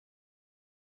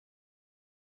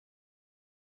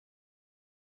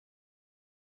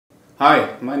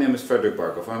Hi, my name is Frederick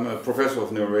Barkov. I'm a professor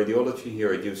of neuroradiology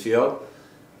here at UCL,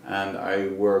 and I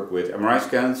work with MRI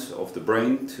scans of the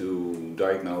brain to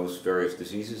diagnose various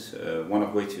diseases, one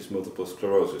of which is multiple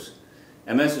sclerosis.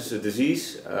 MS is a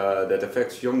disease that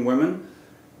affects young women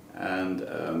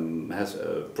and has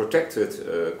a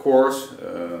protected course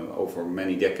over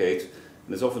many decades.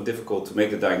 And it's often difficult to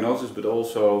make the diagnosis, but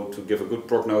also to give a good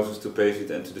prognosis to patients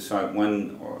and to decide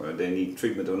when they need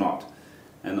treatment or not.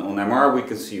 And on MR we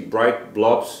can see bright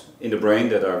blobs in the brain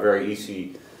that are very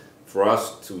easy for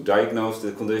us to diagnose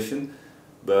the condition.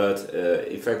 But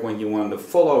in fact, when you want to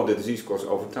follow the disease course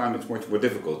over time, it's much more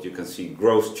difficult. You can see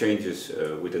gross changes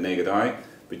with the naked eye,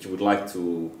 but you would like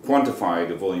to quantify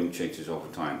the volume changes over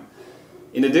time.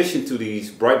 In addition to these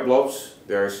bright blobs,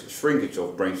 there's shrinkage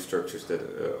of brain structures that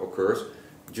occurs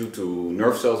due to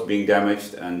nerve cells being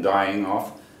damaged and dying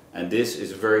off. And this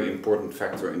is a very important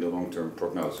factor in the long-term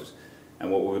prognosis. And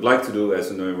what we would like to do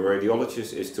as a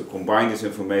neuroradiologist is to combine this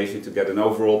information to get an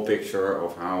overall picture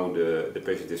of how the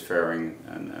patient is faring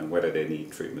and whether they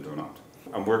need treatment or not.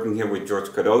 I'm working here with George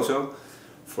Cardoso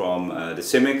from the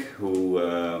CIMIC, who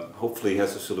hopefully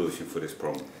has a solution for this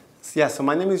problem. Yeah, so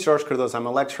my name is George Cardoso. I'm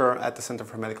a lecturer at the Center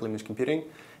for Medical Image Computing,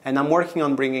 and I'm working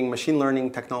on bringing machine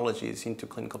learning technologies into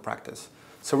clinical practice.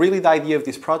 So really the idea of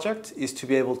this project is to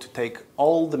be able to take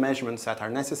all the measurements that are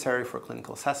necessary for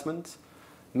clinical assessment,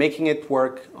 making it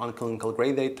work on clinical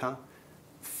grade data,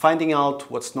 finding out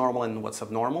what's normal and what's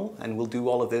abnormal, and we'll do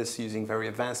all of this using very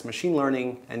advanced machine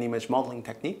learning and image modeling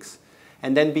techniques,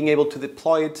 and then being able to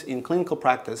deploy it in clinical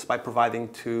practice by providing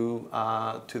to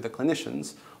the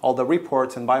clinicians all the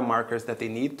reports and biomarkers that they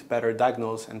need to better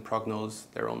diagnose and prognose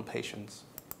their own patients.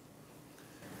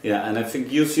 Yeah, and I think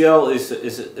UCL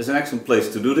is an excellent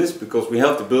place to do this because we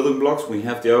have the building blocks, we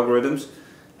have the algorithms,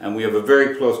 and we have a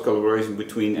very close collaboration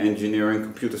between engineering,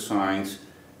 computer science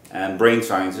and brain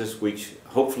sciences, which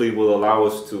hopefully will allow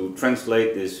us to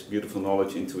translate this beautiful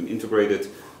knowledge into an integrated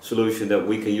solution that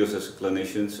we can use as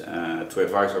clinicians to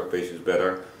advise our patients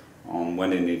better on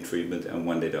when they need treatment and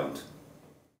when they don't.